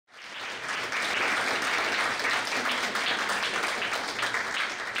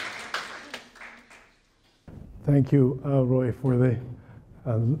Thank you, Roy, for the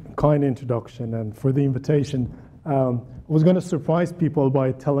kind introduction and for the invitation. I was going to surprise people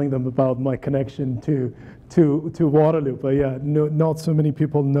by telling them about my connection to Waterloo, but yeah, not so many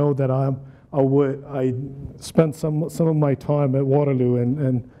people know that I spent some of my time at Waterloo,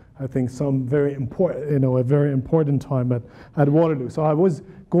 and I think some very important, a very important time at Waterloo. So I was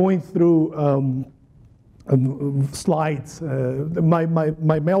going through slides,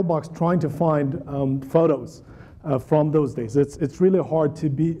 my mailbox, trying to find photos from those days. It's really hard to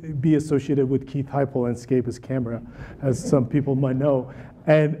be associated with Keith Heipel and Scapus camera, as some people might know.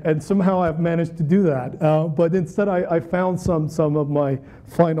 And somehow I've managed to do that. But instead I found some of my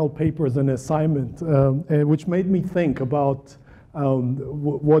final papers and assignment, which made me think about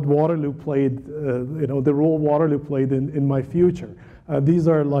what Waterloo played, the role Waterloo played in my future. These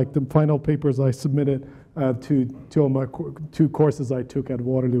are like the final papers I submitted to my two courses I took at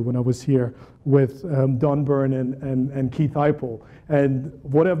Waterloo when I was here with Don Byrne and Keith Heipel. And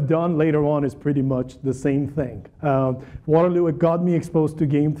what I've done later on is pretty much the same thing. Waterloo, it got me exposed to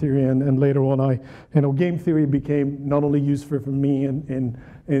game theory, and later on game theory became not only useful for me in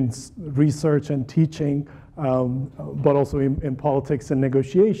research and teaching, but also in politics and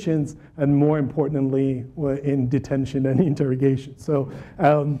negotiations, and more importantly, in detention and interrogation. So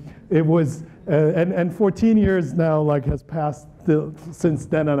it was, and 14 years now has passed since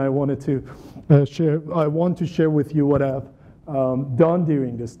then, and I wanted to share with you what I've done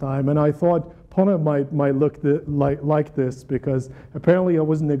during this time. And I thought Pona might look like this, because apparently I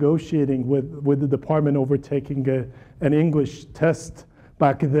was negotiating with the department over taking an English test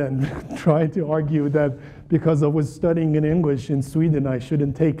back then, trying to argue that because I was studying in English in Sweden, I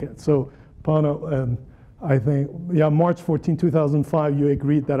shouldn't take it. So, Pano, I think, yeah, March 14, 2005, you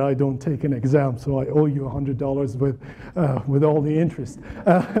agreed that I don't take an exam, so I owe you $100 with all the interest.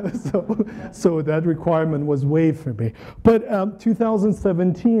 So that requirement was waived for me. But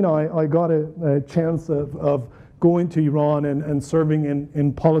 2017, I got a chance of going to Iran and serving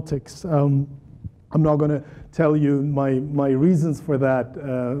in politics. I'm not going to tell you my reasons for that,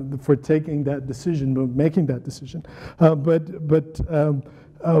 for taking that decision, making that decision.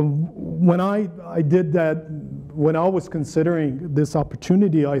 When I did that, when I was considering this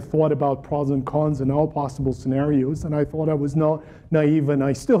opportunity, I thought about pros and cons in all possible scenarios, and I thought I was not naive, and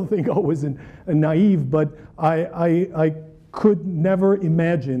I still think I was naive, but I could never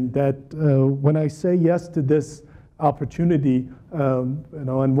imagine that when I say yes to this opportunity,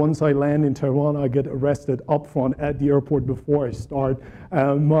 and once I land in Tehran, I get arrested up front at the airport before I start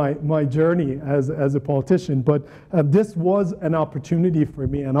my journey as a politician. But this was an opportunity for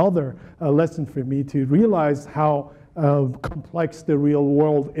me, another lesson for me to realize how complex the real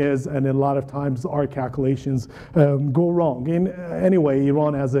world is, and a lot of times our calculations go wrong. Anyway,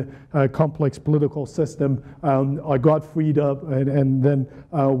 Iran has a complex political system. I got freed up and then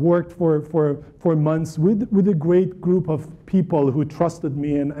worked for months with a great group of people who trusted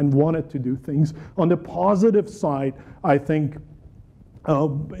me and wanted to do things. On the positive side, I think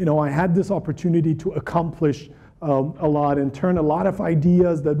I had this opportunity to accomplish a lot and turn a lot of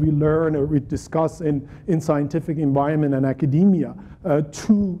ideas that we learn or we discuss in scientific environment and academia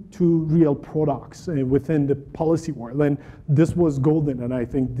to real products within the policy world. And this was golden, and I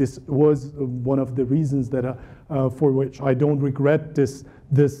think this was one of the reasons that for which I don't regret this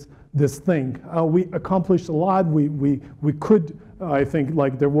thing. We accomplished a lot. We could, I think,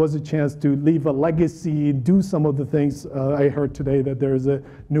 there was a chance to leave a legacy, do some of the things. I heard today that there is a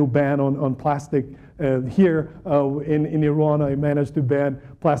new ban on plastic. Here in Iran, I managed to ban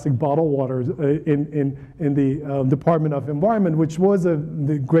plastic bottled waters in the Department of Environment, which was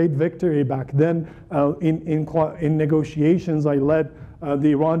the great victory back then. In negotiations, I led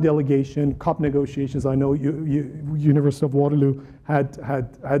the Iran delegation, COP negotiations. I know University of Waterloo had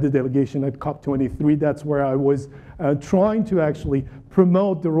the delegation at COP23. That's where I was trying to actually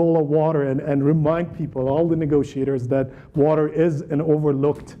promote the role of water and remind people, all the negotiators, that water is an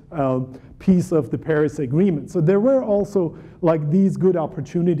overlooked piece of the Paris Agreement. So there were also these good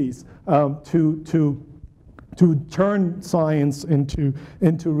opportunities to turn science into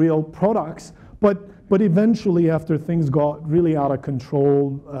real products. But eventually, after things got really out of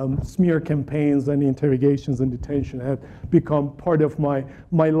control, smear campaigns and interrogations and detention had become part of my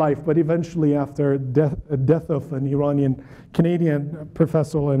life. But eventually, after death of an Iranian-Canadian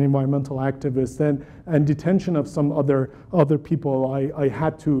professor and environmental activist, and detention of some other people, I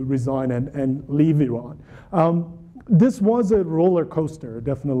had to resign and leave Iran. this was a roller coaster,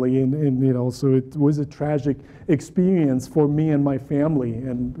 definitely, and you know, so it was a tragic experience for me and my family.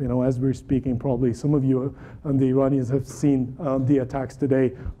 And you know, as we're speaking, probably some of you, the Iranians, have seen the attacks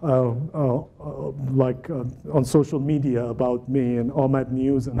today, on social media about me, and Ahmad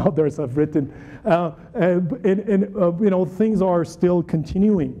News and others have written. You know, things are still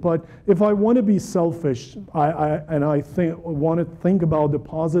continuing. But if I want to be selfish, I want to think about the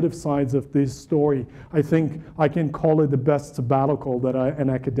positive sides of this story, I think I can call it the best sabbatical that an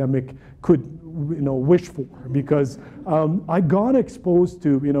academic could, you know, wish for, because I got exposed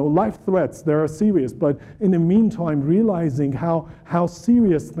to, you know, life threats. They are serious, but in the meantime, realizing how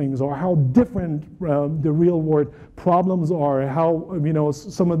serious things are, how different the real world problems are, how, you know,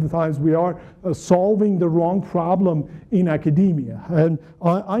 some of the times we are solving the wrong problem in academia. And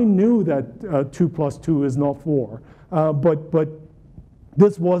I knew that 2 + 2 is not 4, but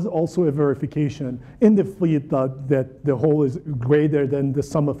this was also a verification in the fleet that the whole is greater than the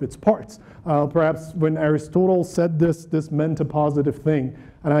sum of its parts. Perhaps when Aristotle said this meant a positive thing.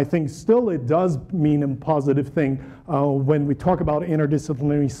 And I think still it does mean a positive thing when we talk about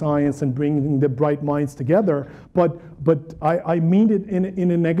interdisciplinary science and bringing the bright minds together. But I mean it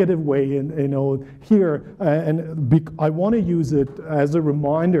in a negative way, and you know, here, I want to use it as a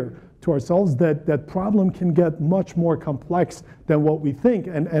reminder to ourselves that problem can get much more complex than what we think,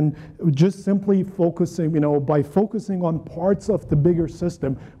 and just simply focusing, you know, by focusing on parts of the bigger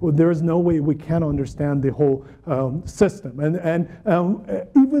system, well, there is no way we can understand the whole system. And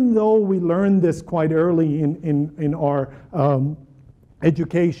even though we learned this quite early in our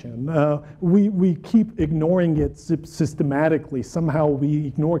education, we keep ignoring it systematically. Somehow we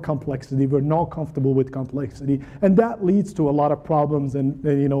ignore complexity. We're not comfortable with complexity, and that leads to a lot of problems. And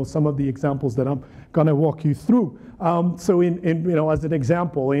you know, some of the examples that I'm going to walk you through. So you know, as an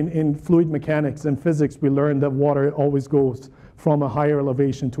example, in fluid mechanics and physics, we learned that water always goes from a higher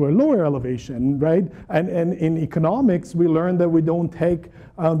elevation to a lower elevation, right? And in economics, we learned that we don't take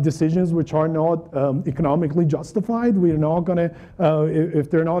decisions which are not economically justified. We're not going to, if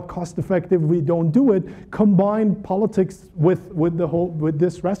they're not cost effective, we don't do it. Combine politics with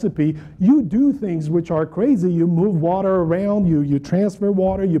this recipe. You do things which are crazy. You move water around, you transfer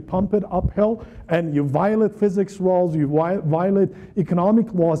water, you pump it uphill, and you violate physics laws, you violate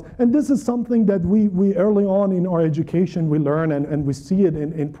economic laws. And this is something that we early on in our education, we learn and we see it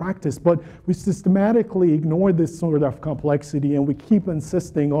in practice, but we systematically ignore this sort of complexity, and we keep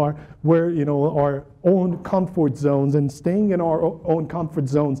insisting our own comfort zones and staying in our own comfort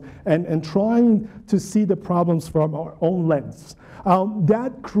zones and trying to see the problems from our own lens.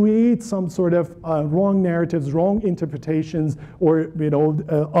 That creates some sort of wrong narratives, wrong interpretations, or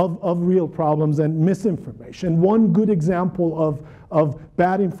of real problems and misinformation. One good example of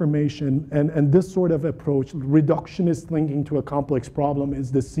bad information and this sort of approach, reductionist thinking to a complex problem,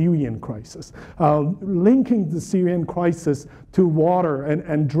 is the Syrian crisis. Linking the Syrian crisis to water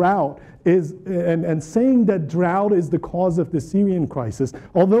and drought and saying that drought is the cause of the Syrian crisis,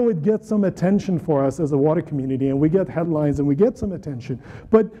 although it gets some attention for us as a water community, and we get headlines and we get some attention,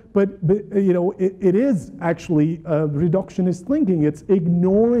 but it is actually reductionist thinking. It's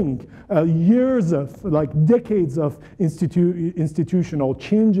ignoring years of, decades of institutional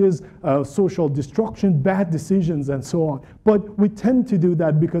changes, social destruction, bad decisions, and so on. But we tend to do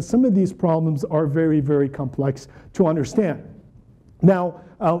that because some of these problems are very, very complex to understand. Now,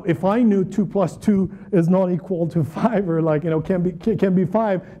 if I knew 2 + 2 is not equal to 5, or can be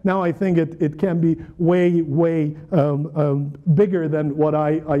 5, now I think it can be way, way bigger than what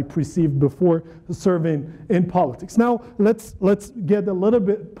I perceived before serving in politics. Now, let's get a little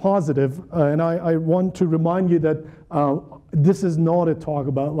bit positive, and I want to remind you that this is not a talk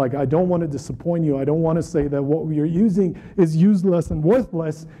about, I don't want to disappoint you. I don't want to say that what we are using is useless and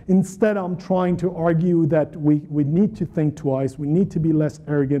worthless. Instead, I'm trying to argue that we need to think twice, we need to be less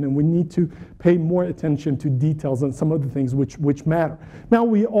arrogant, and we need to pay more attention to details and some of the things which matter. Now,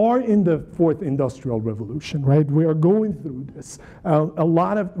 we are in the 4th industrial revolution, right? We are going through this.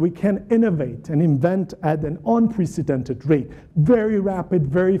 We can innovate and invent at an unprecedented rate. Very rapid,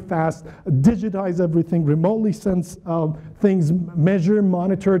 very fast, digitize everything, remotely sense things, measure,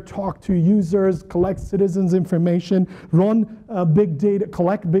 monitor, talk to users, collect citizens' information, run big data,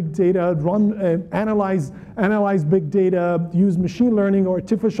 collect big data, analyze big data, use machine learning or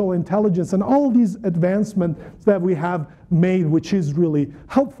artificial intelligence, and all these advancements that we have made, which is really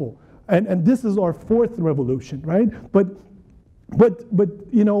helpful. And this is our 4th revolution, right? But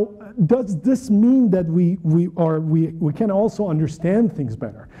does this mean that we can also understand things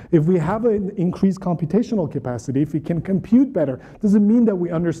better? If we have an increased computational capacity, if we can compute better, does it mean that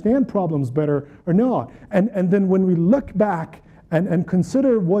we understand problems better or not? And then when we look back and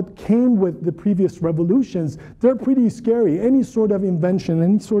consider what came with the previous revolutions, they're pretty scary. Any sort of invention,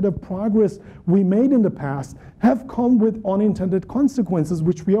 any sort of progress we made in the past have come with unintended consequences,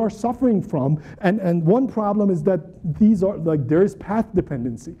 which we are suffering from. And one problem is that these are, like, there is path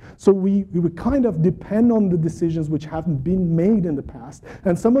dependency. So we would kind of depend on the decisions which haven't been made in the past.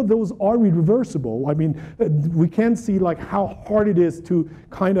 And some of those are irreversible. I mean, we can see like how hard it is to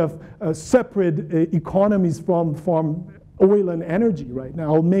kind of separate economies from oil and energy right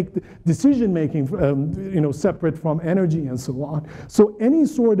now, make the decision-making separate from energy and so on. So any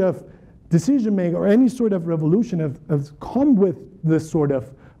sort of decision-making or any sort of revolution has come with this sort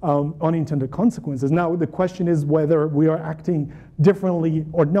of unintended consequences. Now, the question is whether we are acting differently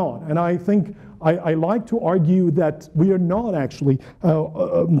or not. And I think I like to argue that we are not actually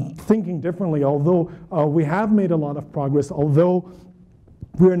thinking differently, although we have made a lot of progress, although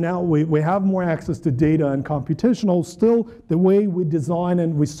we have more access to data and computational. Still, the way we design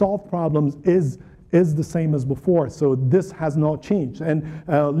and we solve problems is the same as before. So this has not changed. And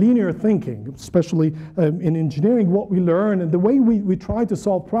linear thinking, especially in engineering, what we learn and the way we try to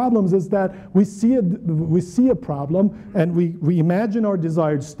solve problems is that we see a problem and we imagine our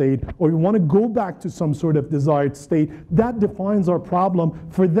desired state, or we want to go back to some sort of desired state. That defines our problem.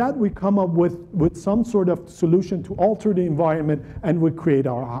 For that, we come up with some sort of solution to alter the environment, and we create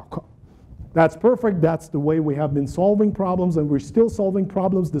our outcome. That's perfect. That's the way we have been solving problems, and we're still solving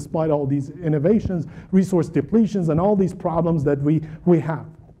problems despite all these innovations, resource depletions, and all these problems that we have.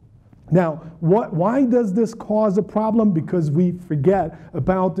 Now, why does this cause a problem? Because we forget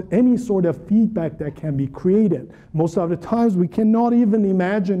about any sort of feedback that can be created. Most of the times, we cannot even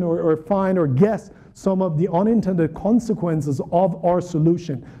imagine or find or guess some of the unintended consequences of our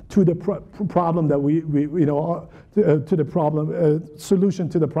solution to the problem that solution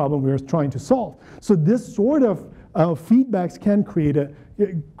to the problem we are trying to solve. So this sort of feedbacks can create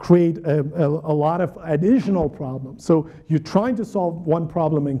a lot of additional problems. So you're trying to solve one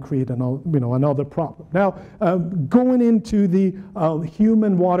problem and create another problem. Now, going into the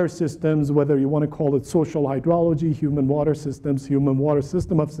human water systems, whether you want to call it social hydrology, human water systems, human water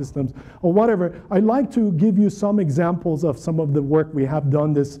system of systems, or whatever, I'd like to give you some examples of some of the work we have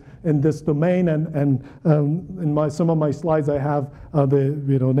done in this domain. And in some of my slides, I have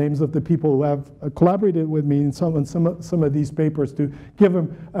the names of the people who have collaborated with me in some of these papers to give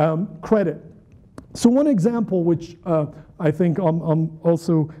them credit. So one example, which I think I'm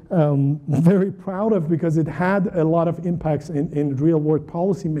also very proud of because it had a lot of impacts in real-world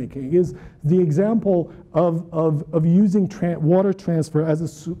policy making, is the example of using water transfer as a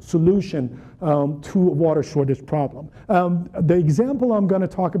solution to a water shortage problem. The example I'm going to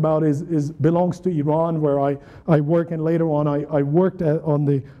talk about belongs to Iran, where I work, and later on I worked on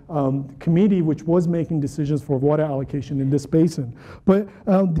the committee which was making decisions for water allocation in this basin. But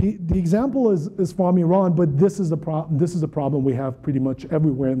the example is from Iran, but this is a problem we have pretty much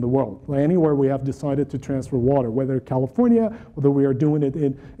everywhere in the world. Anywhere we have decided to transfer water, whether California, whether we are doing it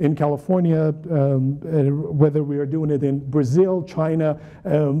in California, whether we are doing it in Brazil, China,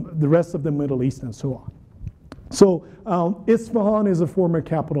 the rest of the Middle East, and so on. So Isfahan is a former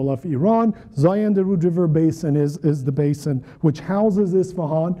capital of Iran. Zayand-e-Rud River Basin is the basin which houses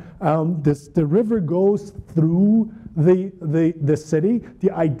Isfahan. The river goes through the city.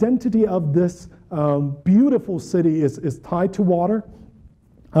 The identity of this beautiful city is tied to water.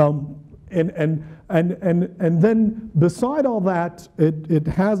 And then beside all that, it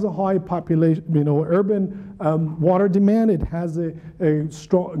has a high population, urban water demand. It has a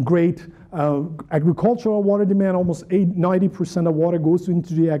strong, great agricultural water demand. Almost 90% of water goes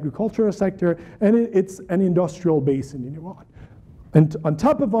into the agricultural sector, and it's an industrial basin in Iran. And on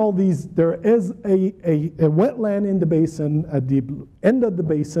top of all these, there is a wetland in the basin, at the end of the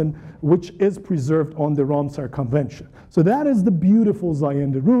basin, which is preserved on the Ramsar Convention. So that is the beautiful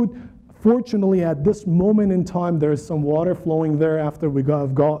Zayand-e-Rud. Fortunately, at this moment in time, there's some water flowing there after we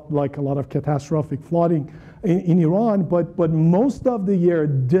got like a lot of catastrophic flooding in Iran. But most of the year,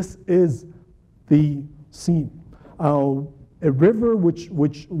 this is the scene. A river which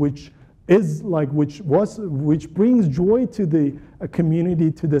brings joy to the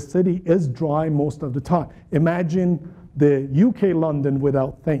community, to the city, is dry most of the time. Imagine the UK London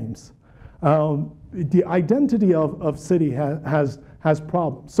without Thames. The identity of city has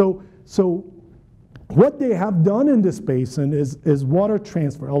problems. So what they have done in this basin is water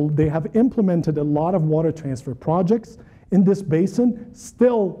transfer. They have implemented a lot of water transfer projects in this basin.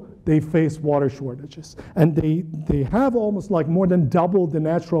 Still, they face water shortages. And they have almost like more than doubled the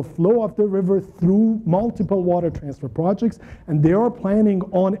natural flow of the river through multiple water transfer projects, and they are planning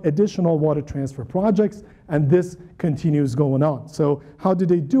on additional water transfer projects, and this continues going on. So how do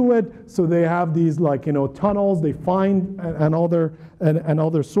they do it? So they have these like, tunnels, they find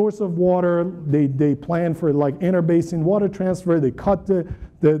another source of water, they plan for like interbasin water transfer, they cut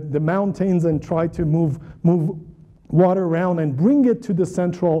the mountains and try to move water around and bring it to the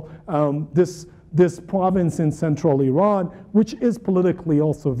central, this province in central Iran, which is politically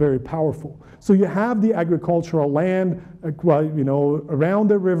also very powerful. So you have the agricultural land, around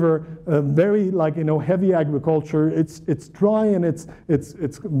the river, very heavy agriculture. It's dry and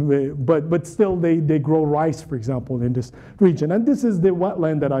but still they grow rice, for example, in this region. And this is the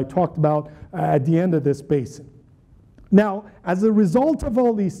wetland that I talked about at the end of this basin. Now, as a result of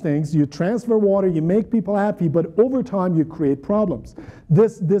all these things, you transfer water, you make people happy, but over time you create problems.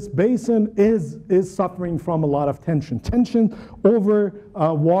 This basin is suffering from a lot of tension over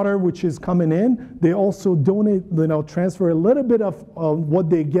water which is coming in. They also transfer a little bit of what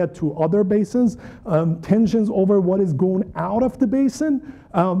they get to other basins. Tensions over what is going out of the basin.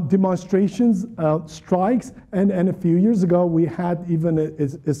 Demonstrations, strikes, and a few years ago we had even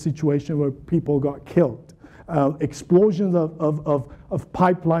a situation where people got killed. Explosions of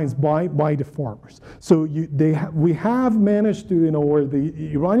pipelines by the farmers. So we have managed to, or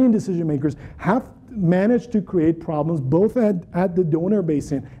the Iranian decision makers have managed to create problems both at the donor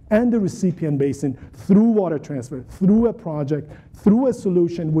basin and the recipient basin through water transfer, through a project, through a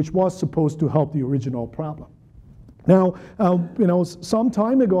solution which was supposed to help the original problem. Now, some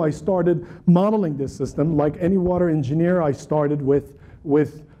time ago I started modeling this system. Like any water engineer, I started with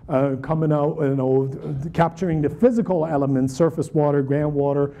coming out, capturing the physical elements, surface water,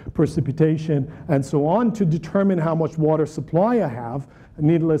 groundwater, precipitation, and so on, to determine how much water supply I have.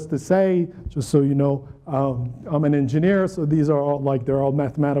 Needless to say, just so you know, I'm an engineer, so these are all they're all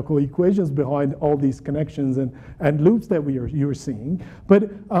mathematical equations behind all these connections and loops that you're seeing. But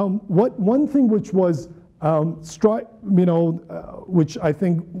one thing which was which I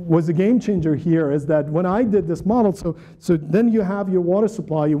think was a game changer here is that when I did this model, so then you have your water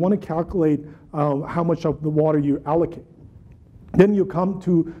supply, you want to calculate how much of the water you allocate. Then you come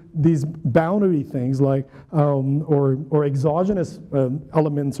to these boundary things like, or exogenous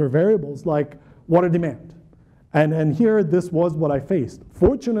elements or variables like water demand. And here, this was what I faced.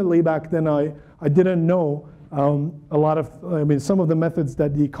 Fortunately, back then I didn't know a lot of, some of the methods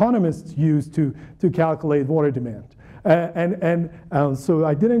that the economists use to calculate water demand. So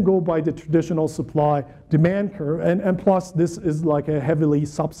I didn't go by the traditional supply demand curve, and plus this is like a heavily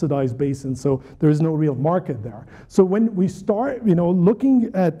subsidized basin, so there's no real market there. So when we start, looking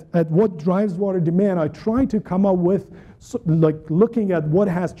at what drives water demand, I try to come up with, looking at what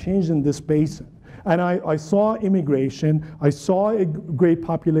has changed in this basin. And I saw immigration, I saw a great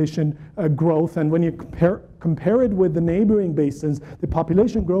population growth, and when you compare it with the neighboring basins, the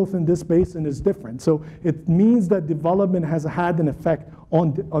population growth in this basin is different. So it means that development has had an effect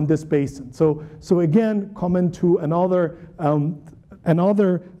on this basin. So again, coming to another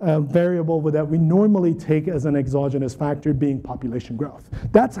variable that we normally take as an exogenous factor, being population growth.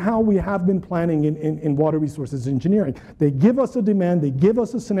 That's how we have been planning in water resources engineering. They give us a demand, they give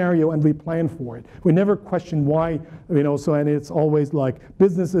us a scenario, and we plan for it. We never question why, and it's always like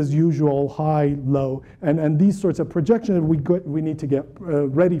business as usual, high, low, and these sorts of projections we need to get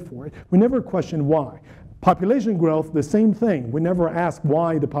ready for it. We never question why. Population growth, the same thing. We never ask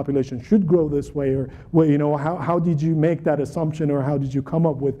why the population should grow this way, or how did you make that assumption, or how did you come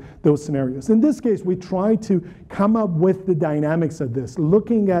up with those scenarios. In this case, we try to come up with the dynamics of this,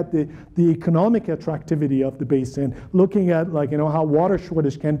 looking at the economic attractivity of the basin, looking at how water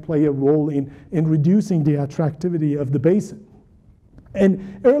shortage can play a role in reducing the attractivity of the basin.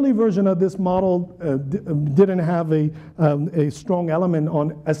 An early version of this model didn't have a strong element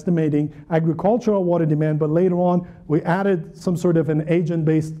on estimating agricultural water demand, but later on we added some sort of an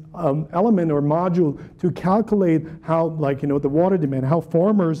agent-based element or module to calculate how, the water demand, how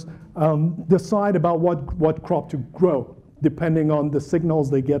farmers decide about what crop to grow, depending on the signals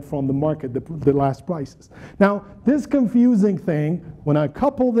they get from the market, the last prices. Now, this confusing thing, when I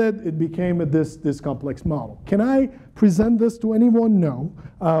coupled it, it became this complex model. Can I present this to anyone? No.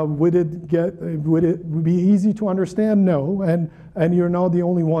 Would it be easy to understand? No. And you're not the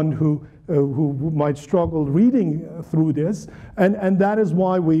only one who might struggle reading through this, and that is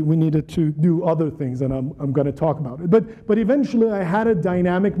why we needed to do other things, and I'm going to talk about it. But eventually I had a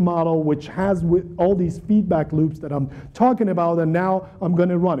dynamic model which has with all these feedback loops that I'm talking about, and now I'm going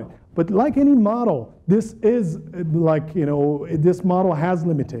to run it. But like any model, this is like, this model has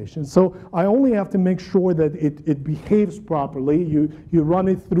limitations. So I only have to make sure that it behaves properly. You run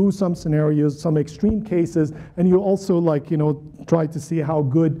it through some scenarios, some extreme cases, and you also like, try to see how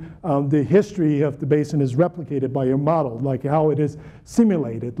good the history of the basin is replicated by your model, like how it is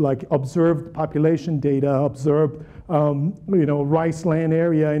simulated, like observed population data, observed rice land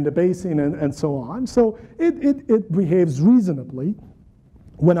area in the basin, and so on. So it behaves reasonably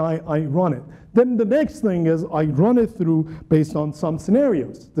when I run it. Then the next thing is I run it through based on some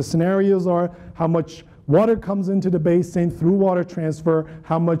scenarios. The scenarios are how much water comes into the basin through water transfer,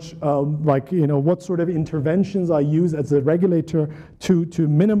 how much, what sort of interventions I use as a regulator to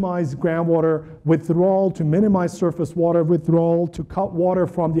minimize groundwater withdrawal, to minimize surface water withdrawal, to cut water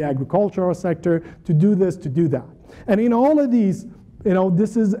from the agricultural sector, to do this, to do that. And in all of these,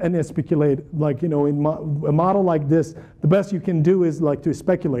 this is an speculate, in a model like this, the best you can do is like to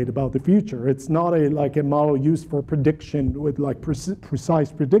speculate about the future. It's not a model used for prediction with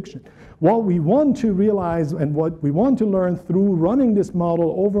precise prediction. What we want to realize and what we want to learn through running this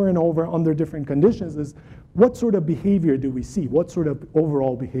model over and over under different conditions is what sort of behavior do we see? What sort of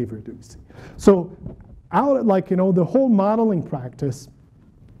overall behavior do we see? So the whole modeling practice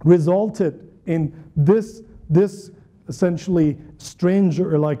resulted in this essentially strange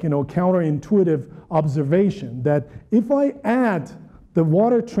or counterintuitive observation that if I add the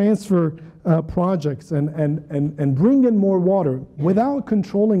water transfer projects and bring in more water without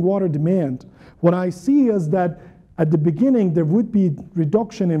controlling water demand, what I see is that at the beginning there would be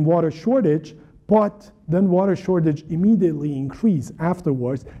reduction in water shortage, but then water shortage immediately increase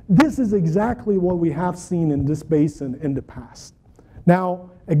afterwards. This is exactly what we have seen in this basin in the past. Now,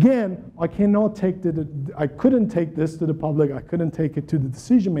 again, I couldn't take this to the public. I couldn't take it to the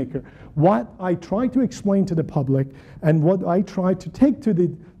decision maker. What I tried to explain to the public and what I tried to take to the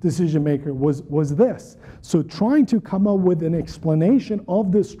decision maker was this. So trying to come up with an explanation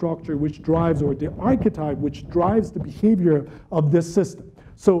of the structure which drives, or the archetype which drives the behavior of this system.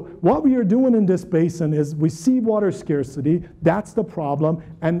 So what we are doing in this basin is we see water scarcity. That's the problem.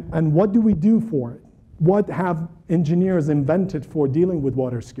 And what do we do for it? What have engineers invented for dealing with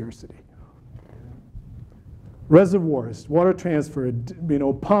water scarcity? Reservoirs, water transfer,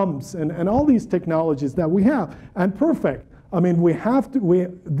 pumps, and all these technologies that we have. And perfect. I mean,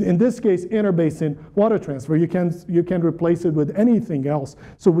 in this case, interbasin water transfer. You can replace it with anything else.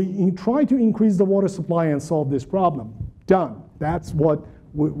 So we try to increase the water supply and solve this problem. Done. That's what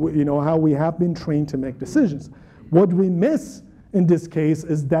how we have been trained to make decisions. What we miss in this case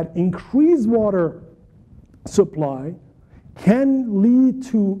is that increased water supply can lead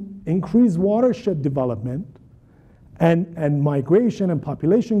to increased watershed development and migration and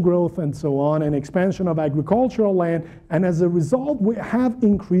population growth and so on, and expansion of agricultural land, and as a result we have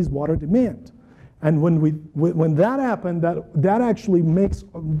increased water demand. And when that happened, that actually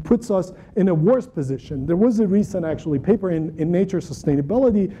puts us in a worse position. There was a recent paper in Nature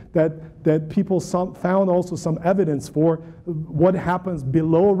Sustainability that people found also some evidence for what happens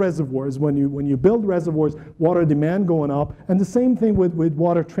below reservoirs when you build reservoirs, water demand going up, and the same thing with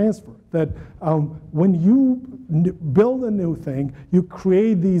water transfer. That when you build a new thing, you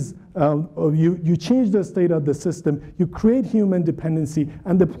create these, you change the state of the system, you create human dependency,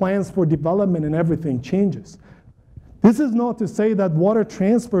 and the plans for development and everything changes. This is not to say that water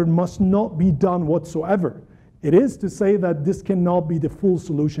transfer must not be done whatsoever. It is to say that this cannot be the full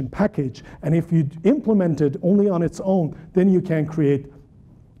solution package, and if you implement it only on its own, then you can create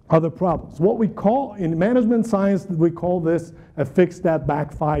other problems. What we call, in management science, we call this a fix that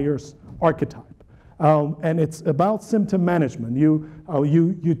backfires archetype. And it's about symptom management. You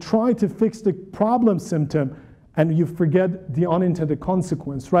try to fix the problem symptom and you forget the unintended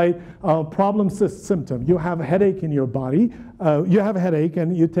consequence, right? Problem symptom. You have a headache in your body. You have a headache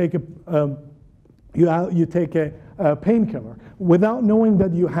and you take a painkiller without knowing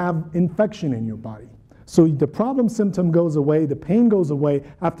that you have infection in your body. So the problem symptom goes away, the pain goes away.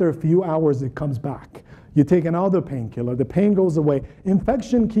 After a few hours, it comes back. You take another painkiller, the pain goes away.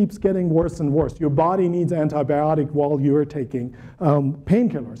 Infection keeps getting worse and worse. Your body needs antibiotic while you're taking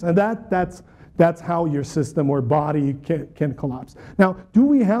painkillers. And that's how your system or body can collapse. Now, do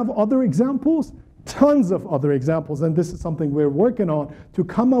we have other examples? Tons of other examples, and this is something we're working on to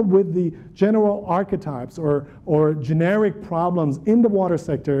come up with the general archetypes or generic problems in the water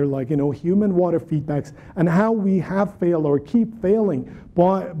sector, like human water feedbacks, and how we have failed or keep failing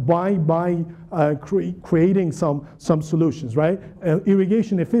by creating some solutions, right?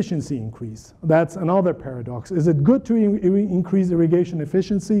 Irrigation efficiency increase. That's another paradox. Is it good to increase irrigation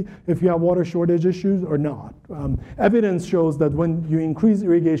efficiency if you have water shortage issues or not? Evidence shows that when you increase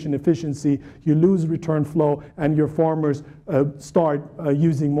irrigation efficiency, you lose return flow and your farmers start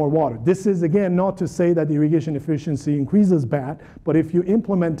using more water. This is, again, not to say that irrigation efficiency increases bad, but if you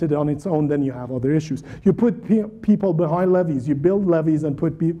implement it on its own, then you have other issues. You put people behind levees, you build levees and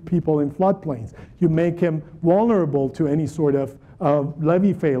put people in floodplains. You make them vulnerable to any sort of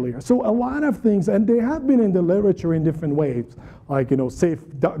levee failure. So a lot of things, and they have been in the literature in different ways, like, safe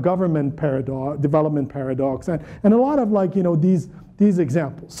government paradox, development paradox, and a lot of, like, these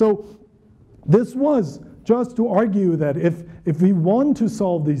examples. So this was just to argue that if we want to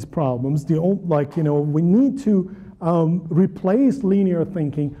solve these problems, we need to replace linear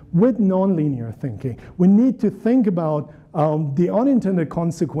thinking with nonlinear thinking. We need to think about the unintended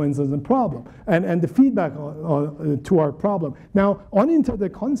consequences and problem, and the feedback to our problem. Now,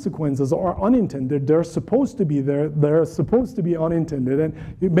 unintended consequences are unintended. They're supposed to be there. They're supposed to be unintended, and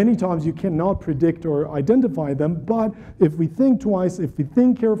many times you cannot predict or identify them. But if we think twice, if we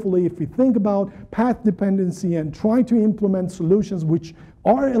think carefully, if we think about path dependency and try to implement solutions which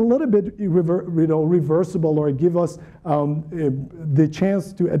are a little bit reversible or give us the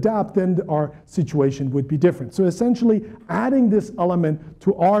chance to adapt, then our situation would be different. So essentially, adding this element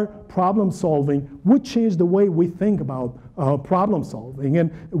to our problem solving would change the way we think about problem solving.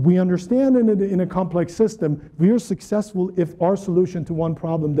 And we understand in a complex system, we are successful if our solution to one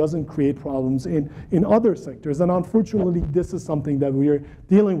problem doesn't create problems in other sectors. And unfortunately, this is something that we are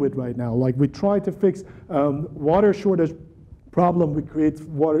dealing with right now. Like, we try to fix water shortage problem, we create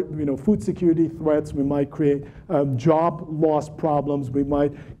water, food security threats. We might create job loss problems. We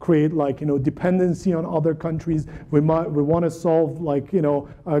might create, dependency on other countries. We want to solve,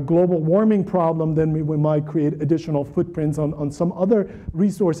 a global warming problem. Then we might create additional footprints on some other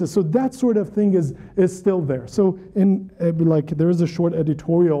resources. So that sort of thing is still there. So there is a short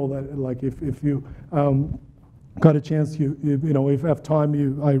editorial that, if you got a chance, if you have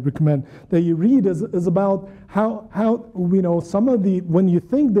time, I recommend that you read, is about how some of the, when you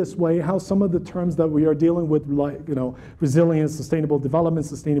think this way, how some of the terms that we are dealing with, resilience, sustainable development,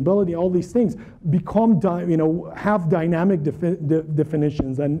 sustainability, all these things become, have dynamic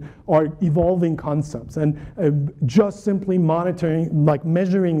definitions and are evolving concepts. And just simply monitoring,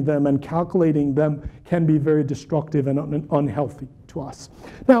 measuring them and calculating them can be very destructive and unhealthy to us.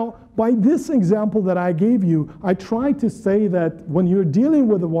 Now, by this example that I gave you, I tried to say that when you're dealing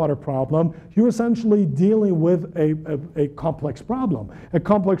with a water problem, you're essentially dealing with a complex problem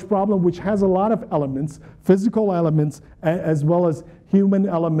which has a lot of elements, physical elements, as well as human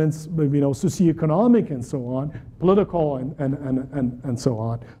elements, socioeconomic and so on, political and so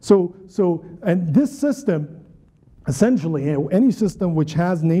on. And this system, essentially, any system which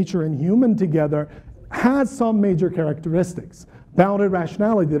has nature and human together has some major characteristics. Bounded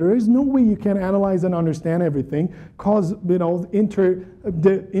rationality. There is no way you can analyze and understand everything, because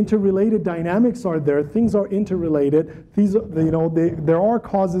the interrelated dynamics are there. Things are interrelated. These, there are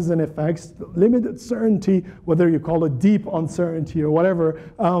causes and effects. Limited certainty, whether you call it deep uncertainty or whatever,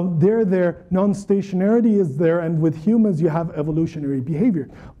 they're there. Non-stationarity is there, and with humans you have evolutionary behavior.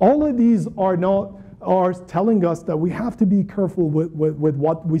 All of these are telling us that we have to be careful with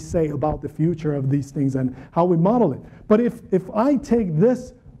what we say about the future of these things and how we model it. But if I take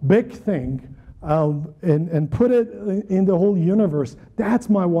this big thing and put it in the whole universe, that's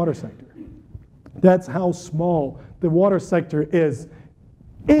my water sector. That's how small the water sector is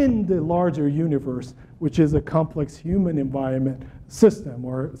in the larger universe, which is a complex human environment system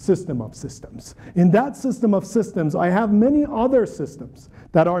or system of systems. In that system of systems, I have many other systems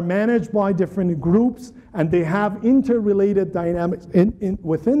that are managed by different groups, and they have interrelated dynamics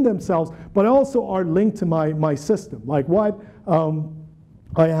within themselves, but also are linked to my system. Like what?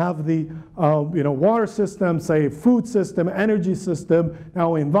 I have the water system, say food system, energy system,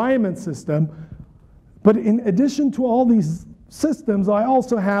 now environment system. But in addition to all these systems, I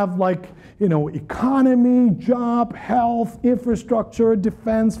also have economy, job, health, infrastructure,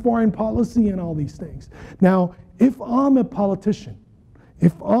 defense, foreign policy, and all these things. Now, if I'm a politician,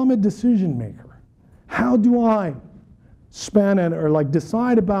 if I'm a decision maker, how do I span or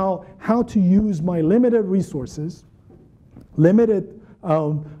decide about how to use my limited resources, limited,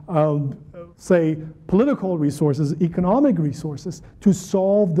 say, political resources, economic resources, to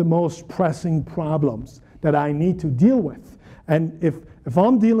solve the most pressing problems that I need to deal with? And if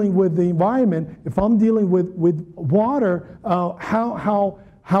I'm dealing with the environment, if I'm dealing with water,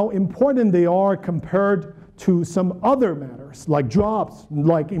 how important they are compared to some other matters, like jobs,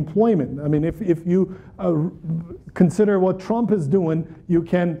 like employment. I mean, if you consider what Trump is doing, you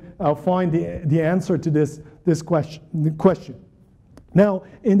can find the answer to this question. Now,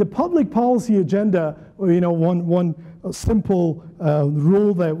 in the public policy agenda, one simple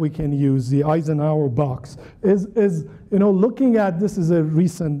rule that we can use, the Eisenhower box, is looking at, this is a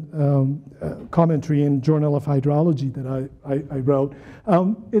recent commentary in Journal of Hydrology that I wrote.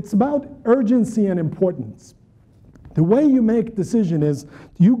 It's about urgency and importance. The way you make decision is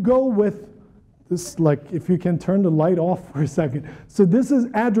you go with this, like if you can turn the light off for a second. So this is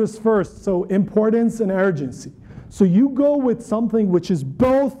address first, so importance and urgency. So you go with something which is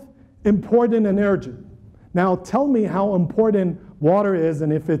both important and urgent. Now tell me how important water is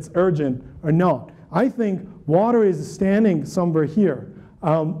and if it's urgent or not. I think water is standing somewhere here,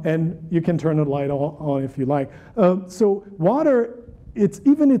 and you can turn the light on if you like. So water, its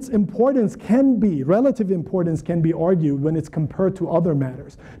importance can be, relative importance can be argued when it's compared to other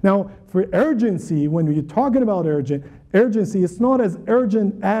matters. Now for urgency, when you're talking about urgency, it's not as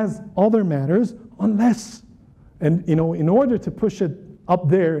urgent as other matters unless, and in order to push it up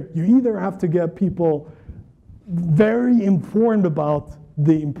there, you either have to get people very informed about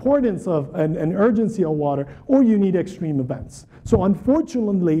the importance of and urgency of water, or you need extreme events. So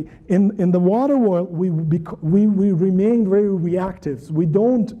unfortunately, in the water world, we remain very reactive. We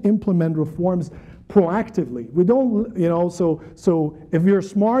don't implement reforms proactively. We don't, so if you're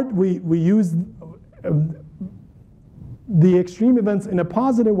smart, we use the extreme events in a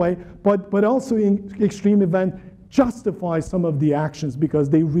positive way, but also in extreme event justify some of the actions because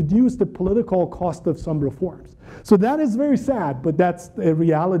they reduce the political cost of some reforms. So that is very sad, but that's a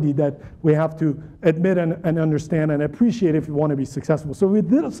reality that we have to admit and understand and appreciate if you want to be successful. So with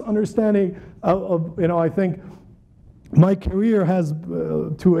this understanding I think my career has,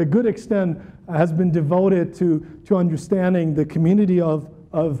 to a good extent, has been devoted to understanding the community of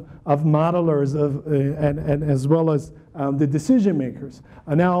modelers and as well as the decision makers.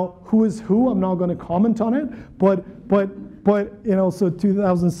 Now, who is who? I'm not going to comment on it, but so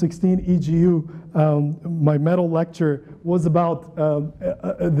 2016 EGU, my medal lecture was about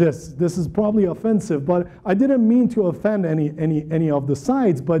this. This is probably offensive, but I didn't mean to offend any of the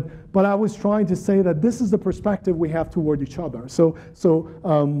sides, but I was trying to say that this is the perspective we have toward each other. So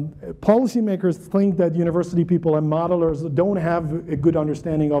policymakers think that university people and modelers don't have a good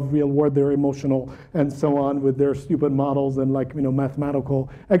understanding of real world. They're emotional and so on with their stupid models and mathematical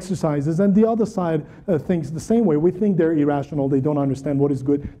exercises. And the other side thinks the same way. We think they're irrational. They don't understand what is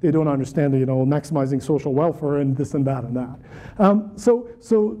good. They don't understand maximizing social welfare and this and that and that.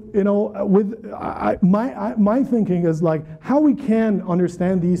 My thinking is like how we can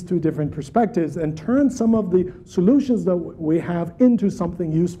understand these two different perspectives and turn some of the solutions that we have into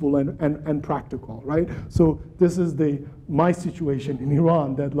something useful and practical, right? So this is my situation in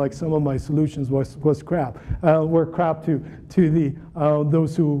Iran, that some of my solutions was crap, were crap to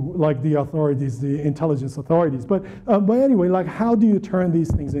those who the authorities, the intelligence authorities. But anyway, how do you turn these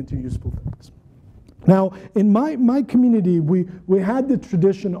things into useful things? Now, in my community, we had the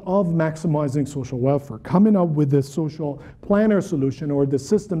tradition of maximizing social welfare, coming up with the social planner solution or the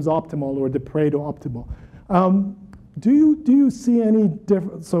systems optimal or the Pareto optimal. Do you see any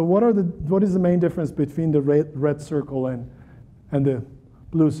difference? So what is the main difference between the red circle and the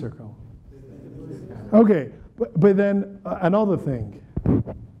blue circle? Okay, but then another thing.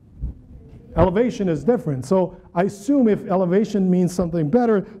 Elevation is different. So I assume if elevation means something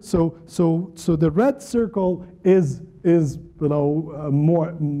better, so the red circle is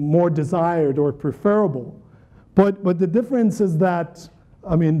more desired or preferable. But the difference is that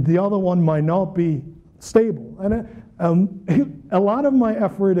the other one might not be stable. And a lot of my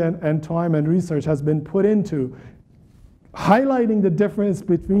effort and time and research has been put into highlighting the difference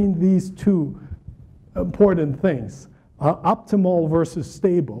between these two important things. Optimal versus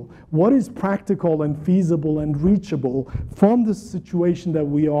stable. What is practical and feasible and reachable from the situation that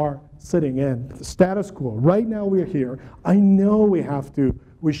we are sitting in, the status quo. Right now we're here. I know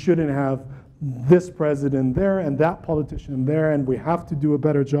we shouldn't have this president there and that politician there, and we have to do a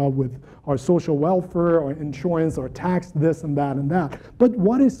better job with our social welfare, our insurance, our tax, this and that and that. But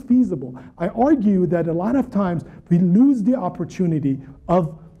what is feasible? I argue that a lot of times we lose the opportunity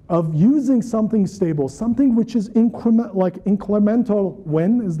of using something stable, something which is incremental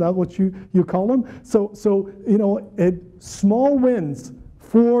win, is that what you call them? So small wins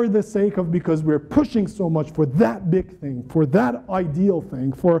for the sake of, because we're pushing so much for that big thing, for that ideal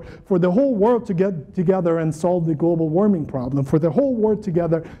thing, for the whole world to get together and solve the global warming problem, for the whole world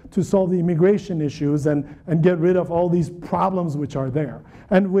together to solve the immigration issues and get rid of all these problems which are there.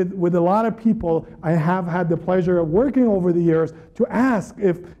 And with a lot of people, I have had the pleasure of working over the years to ask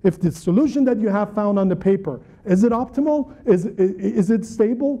if the solution that you have found on the paper, is it optimal? Is it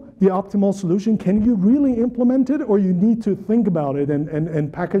stable, the optimal solution? Can you really implement it, or you need to think about it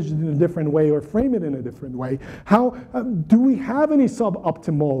and package it in a different way or frame it in a different way? How do we have any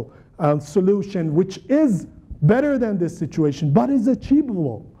suboptimal solution which is better than this situation but is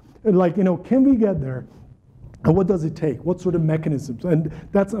achievable? Like, can we get there? And what does it take? What sort of mechanisms? And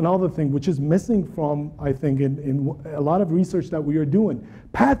that's another thing which is missing from, I think, in a lot of research that we are doing.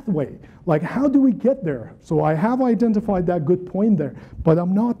 Pathway, like how do we get there? So I have identified that good point there, but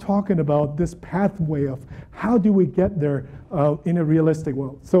I'm not talking about this pathway of how do we get there in a realistic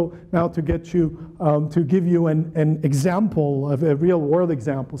world. So now to get you, to give you an example of a real world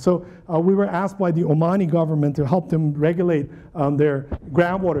example. So we were asked by the Omani government to help them regulate their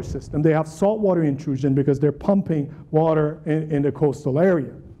groundwater system. They have saltwater intrusion because they're pumping water in the coastal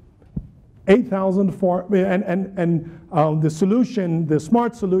area. 8,000 the solution, the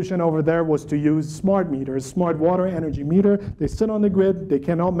smart solution over there was to use smart meters, smart water energy meter. They sit on the grid. They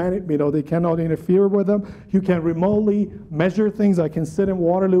cannot manage, they cannot interfere with them. You can remotely measure things. I can sit in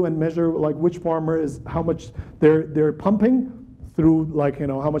Waterloo and measure like which farmer is how much they're pumping through, like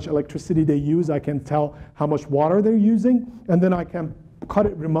how much electricity they use. I can tell how much water they're using, and then I can cut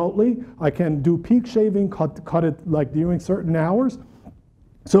it remotely. I can do peak shaving, cut it like during certain hours.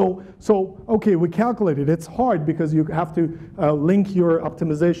 So okay, we calculated. It's hard because you have to link your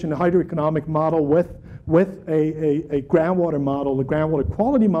optimization hydroeconomic model with a groundwater model, a groundwater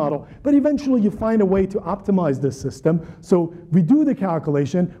quality model, but eventually you find a way to optimize this system. So we do the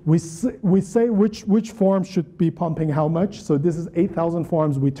calculation, we say which farm should be pumping how much. So this is 8,000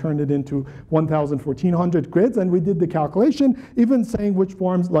 farms, we turned it into 1,400 grids, and we did the calculation, even saying which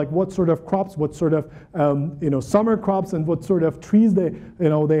farms, like what sort of crops, what sort of summer crops, and what sort of trees they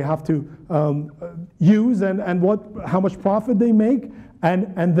have to use, and how much profit they make,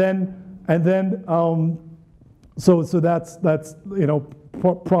 and then so that's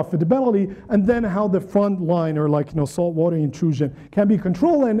profitability, and then how the front line or saltwater intrusion can be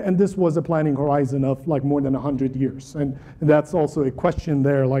controlled, and this was a planning horizon of like more than 100 years, and that's also a question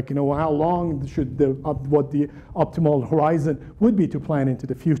there, how long should what the optimal horizon would be to plan into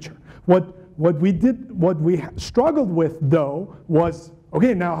the future. What we struggled with though was,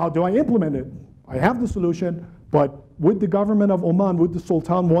 okay, now how do I implement it? I have the solution, but would the government of Oman, would the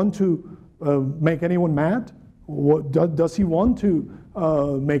Sultan want to make anyone mad? Does he want to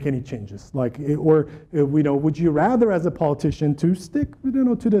make any changes? Would you rather, as a politician, to stick,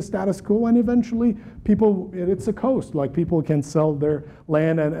 to the status quo, and eventually people, it's a coast, people can sell their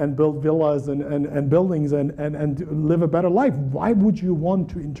land and build villas and buildings and live a better life. Why would you want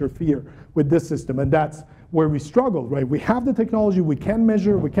to interfere with this system? And that's where we struggle, right? We have the technology, we can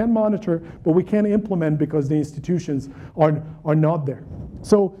measure, we can monitor, but we can't implement because the institutions are not there.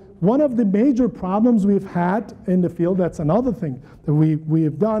 So one of the major problems we've had in the field, that's another thing that we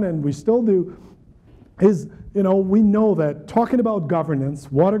have done and we still do, is we know that talking about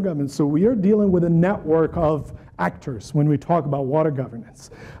governance, water governance, so we are dealing with a network of actors when we talk about water governance.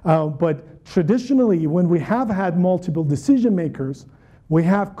 But traditionally, when we have had multiple decision makers, we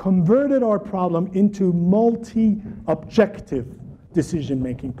have converted our problem into multi-objective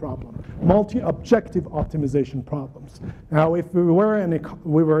decision-making problem, multi-objective optimization problems. Now, if we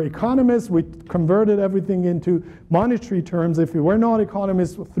were economists, we converted everything into monetary terms. If we were not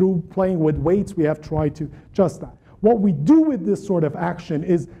economists, through playing with weights, we have tried to adjust that. What we do with this sort of action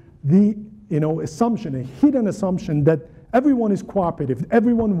is the assumption, a hidden assumption that everyone is cooperative,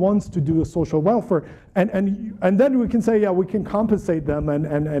 everyone wants to do a social welfare, and then we can say, yeah, we can compensate them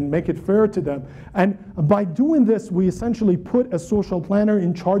and make it fair to them. And by doing this, we essentially put a social planner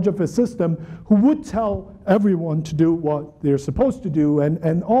in charge of a system who would tell everyone to do what they're supposed to do,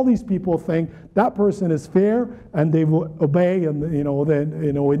 and all these people think that person is fair and they will obey, and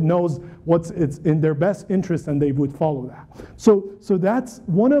it knows it's in their best interest, and they would follow that. So that's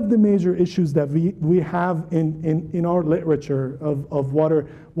one of the major issues that we have in our literature of water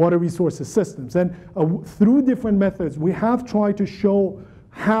resources systems. And through different methods, we have tried to show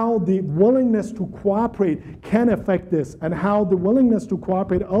how the willingness to cooperate can affect this, and how the willingness to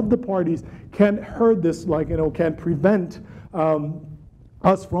cooperate of the parties can hurt this, can prevent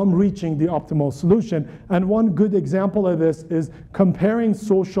us from reaching the optimal solution. And one good example of this is comparing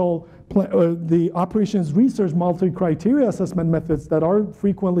social the operations research multi-criteria assessment methods that are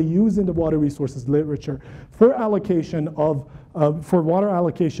frequently used in the water resources literature for allocation of for water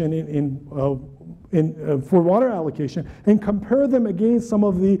allocation for water allocation, and compare them against some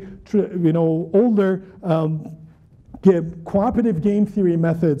of the older cooperative game theory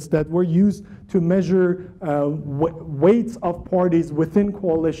methods that were used to measure weights of parties within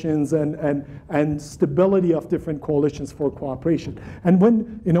coalitions and stability of different coalitions for cooperation. And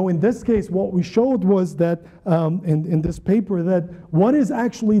when, in this case, what we showed was that in this paper, that what is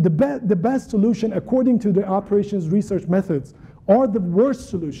actually the best solution according to the operations research methods are the worst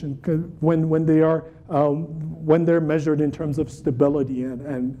solution when they're measured in terms of stability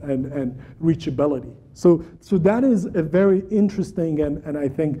and reachability. So that is a very interesting and I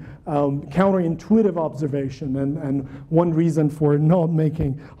think counterintuitive observation and one reason for not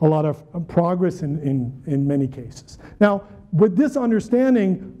making a lot of progress in many cases. Now, with this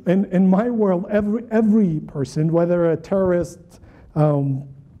understanding, in my world, every person, whether a terrorist,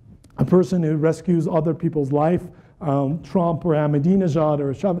 a person who rescues other people's life, Trump or Ahmadinejad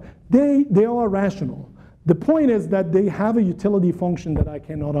or Chavez, they are rational. The point is that they have a utility function that I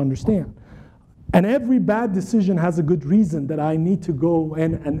cannot understand. And every bad decision has a good reason that I need to go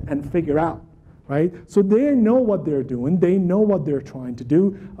and figure out, right? So they know what they're doing. They know what they're trying to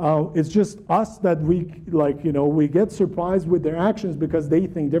do. It's just us that we get surprised with their actions because they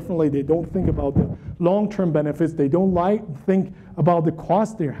think differently. They don't think about the long-term benefits. They don't think about the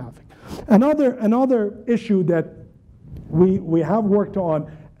cost they're having. Another issue that we have worked on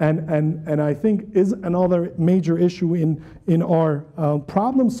and I think is another major issue in our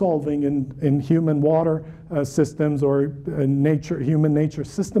problem solving in human water systems or human nature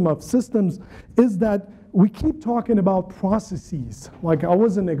system of systems is that we keep talking about processes. Like I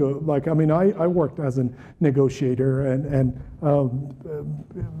was I worked as a negotiator and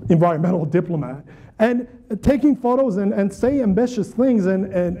environmental diplomat, and taking photos and say ambitious things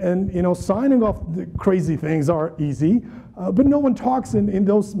and signing off the crazy things are easy, but no one talks in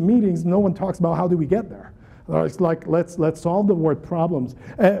those meetings. No one talks about how do we get there. It's like let's solve the world's problems.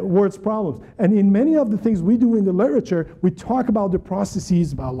 And in many of the things we do in the literature, we talk about the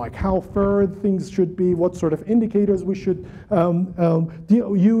processes, about like how fair things should be, what sort of indicators we should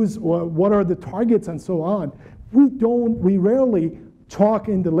use, what are the targets, and so on. We rarely talk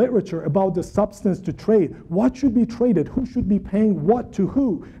in the literature about the substance to trade. What should be traded? Who should be paying what to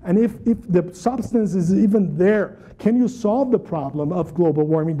who? And if the substance is even there, can you solve the problem of global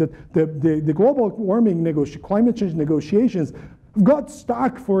warming? The global warming climate change negotiations got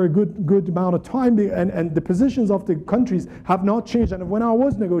stuck for a good amount of time, and the positions of the countries have not changed. And when I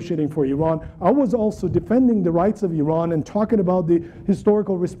was negotiating for Iran, I was also defending the rights of Iran and talking about the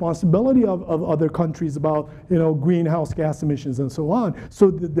historical responsibility of other countries about greenhouse gas emissions and so on.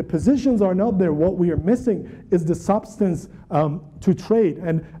 So the positions are not there. What we are missing is the substance to trade,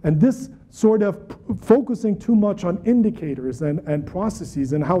 and this sort of focusing too much on indicators and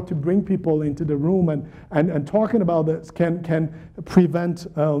processes and how to bring people into the room and talking about this can prevent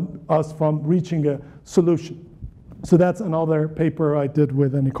us from reaching a solution. So that's another paper I did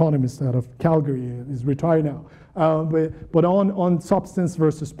with an economist out of Calgary. He's retired now. But on substance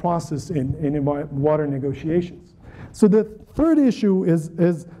versus process in water negotiations. So the third issue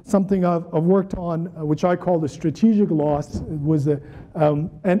is something I've worked on, which I call the strategic loss. It was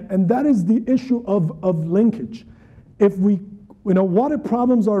and that is the issue of linkage. If water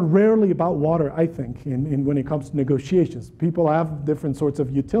problems are rarely about water, I think, when it comes to negotiations. People have different sorts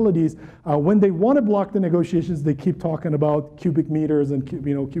of utilities. When they want to block the negotiations, they keep talking about cubic meters and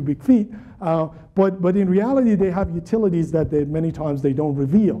cubic feet. But in reality, they have utilities that many times they don't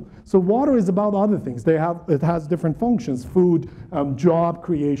reveal. So water is about other things. It has different functions: food, job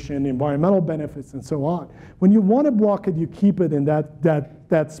creation, environmental benefits, and so on. When you want to block it, you keep it in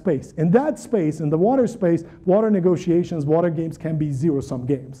that space. In that space, in the water space, water negotiations, water games can be zero-sum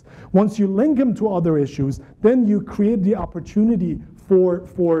games. Once you link them to other issues, then you create the opportunity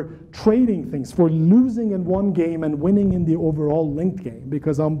for trading things, for losing in one game and winning in the overall linked game,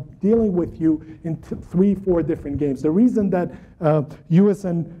 because I'm dealing with you in 3-4 different games. The reason that U.S.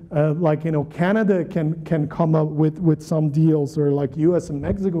 and Canada can come up with some deals, or like U.S. and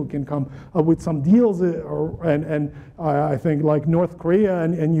Mexico can come up with some deals, and I think like North Korea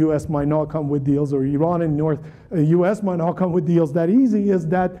and U.S. might not come with deals, or Iran and U.S. might not come with deals that easy, is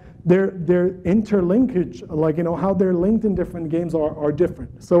that their interlinkage, how they're linked in different games are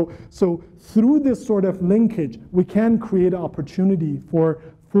different. So through this sort of linkage, we can create opportunity for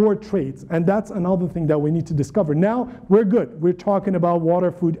for traits. And that's another thing that we need to discover. Now, we're good. We're talking about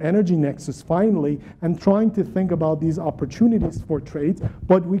water, food, energy nexus finally, and trying to think about these opportunities for traits.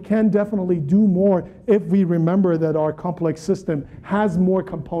 But we can definitely do more if we remember that our complex system has more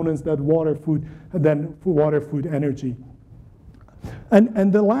components than water, food, energy.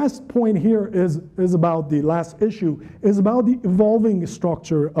 And the last point here is about the last issue, is about the evolving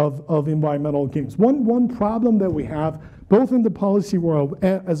structure of environmental games. One problem that we have, both in the policy world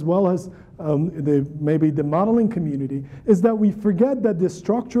as well as maybe the modeling community, is that we forget that the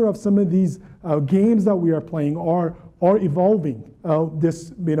structure of some of these games that we are playing are evolving.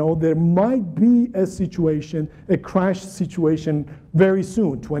 There might be a situation, a crash situation very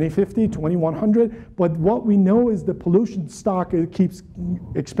soon, 2050, 2100, but what we know is the pollution stock, it keeps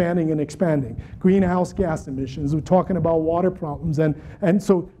expanding and expanding. Greenhouse gas emissions, we're talking about water problems, and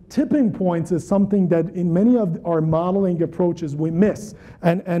so tipping points is something that in many of our modeling approaches we miss.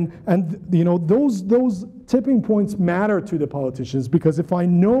 And those tipping points matter to the politicians, because if I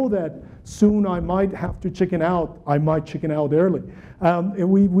know that soon I might have to chicken out, I might chicken out early.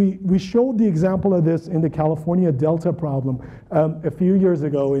 We showed the example of this in the California Delta problem a few years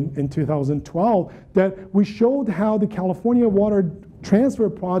ago in 2012, that we showed how the California Water Transfer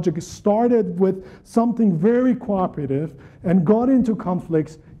Project started with something very cooperative and got into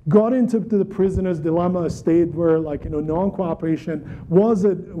conflicts, got into the prisoner's dilemma, a state where non-cooperation was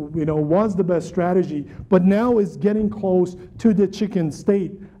the best strategy, but now is getting close to the chicken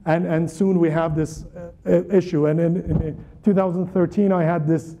state, and soon we have this issue. And in 2013, I had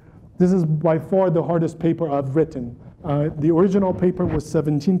this is by far the hardest paper I've written. The original paper was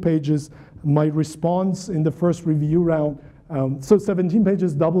 17 pages. My response in the first review round, so 17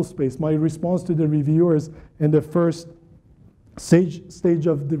 pages double-spaced. My response to the reviewers in the first stage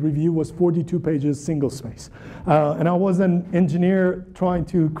of the review was 42 pages single space, and I was an engineer trying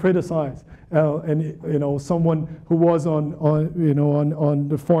to criticize, and someone who was on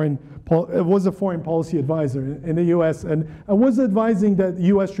the foreign was a foreign policy advisor in the U.S. and I was advising that the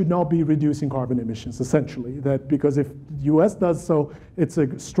U.S. should not be reducing carbon emissions, essentially, that because if the U.S. does so, it's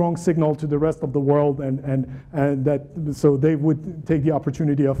a strong signal to the rest of the world, and that so they would take the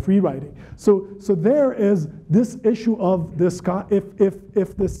opportunity of free riding. So there is this issue of this. If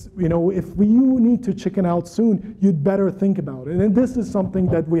this, if you need to chicken out soon, you'd better think about it. And this is something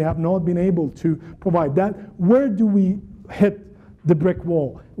that we have not been able to provide. That where do we hit the brick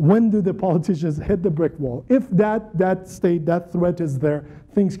wall? When do the politicians hit the brick wall? If that threat is there,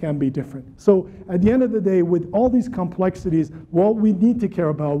 things can be different. So at the end of the day, with all these complexities, what we need to care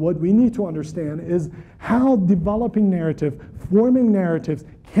about, what we need to understand is how developing narrative, forming narratives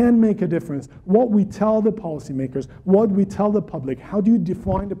can make a difference. What we tell the policymakers, what we tell the public, how do you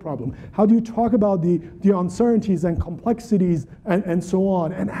define the problem? How do you talk about the uncertainties and complexities and so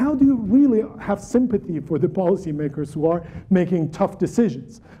on? And how do you really have sympathy for the policymakers who are making tough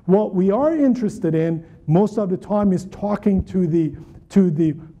decisions? What we are interested in most of the time is talking to the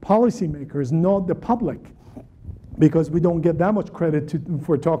policymakers, not the public, because we don't get that much credit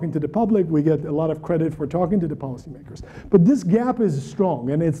for talking to the public. We get a lot of credit for talking to the policymakers. But this gap is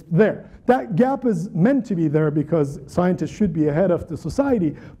strong, and it's there. That gap is meant to be there because scientists should be ahead of the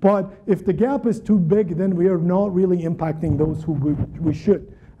society. But if the gap is too big, then we are not really impacting those who we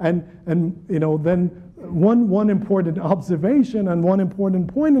should. And then one important observation and one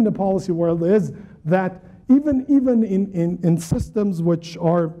important point in the policy world is that even in systems which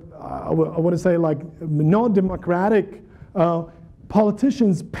are, I want to say, like not democratic,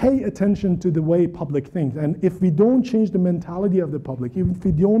 politicians pay attention to the way public thinks. And if we don't change the mentality of the public, if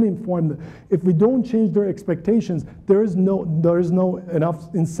we don't inform them, if we don't change their expectations, there is no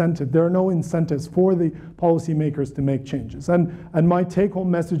enough incentive. There are no incentives for the policymakers to make changes. And my take-home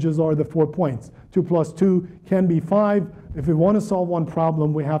messages are the 4 points. 2 + 2 can be 5. If we want to solve one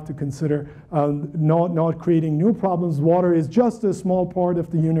problem, we have to consider not creating new problems. Water is just a small part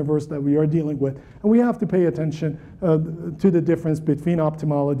of the universe that we are dealing with. And we have to pay attention to the difference between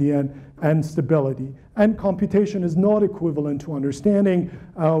optimality and stability. And computation is not equivalent to understanding.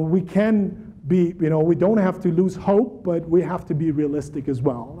 We can be, we don't have to lose hope, but we have to be realistic as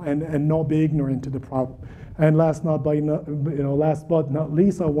well and not be ignorant to the problem. And last but not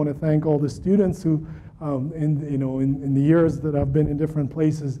least, I want to thank all the students who, in the years that I've been in different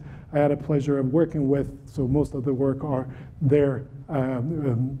places, I had a pleasure of working with. So most of the work are their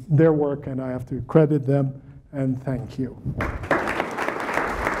work, and I have to credit them. And thank you.